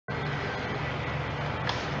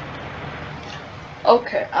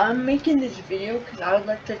Okay, I'm making this video because I would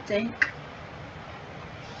like to thank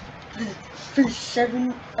for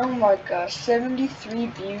oh my gosh, 73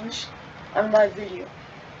 views on my video.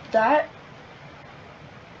 That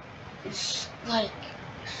is like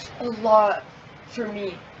a lot for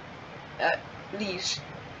me, at least.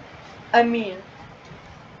 I mean,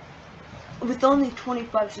 with only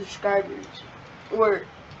 25 subscribers, or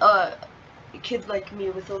a kid like me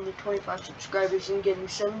with only 25 subscribers and getting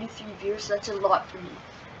 73 views, that's a lot for me.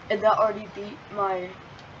 And that already beat my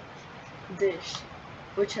this,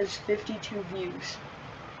 which has 52 views.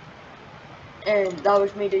 And that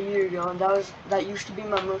was made a year ago, and that used to be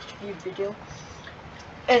my most viewed video.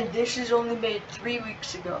 And this is only made 3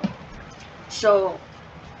 weeks ago. So,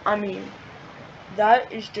 I mean,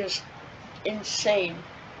 that is just insane.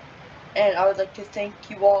 And I would like to thank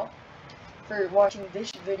you all for watching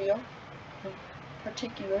this video in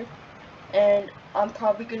particular. And I'm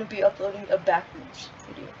probably going to be uploading a backrooms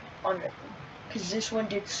video on Red Room, because this one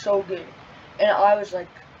did so good. And I was like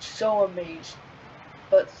so amazed.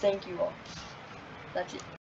 But thank you all. That's it.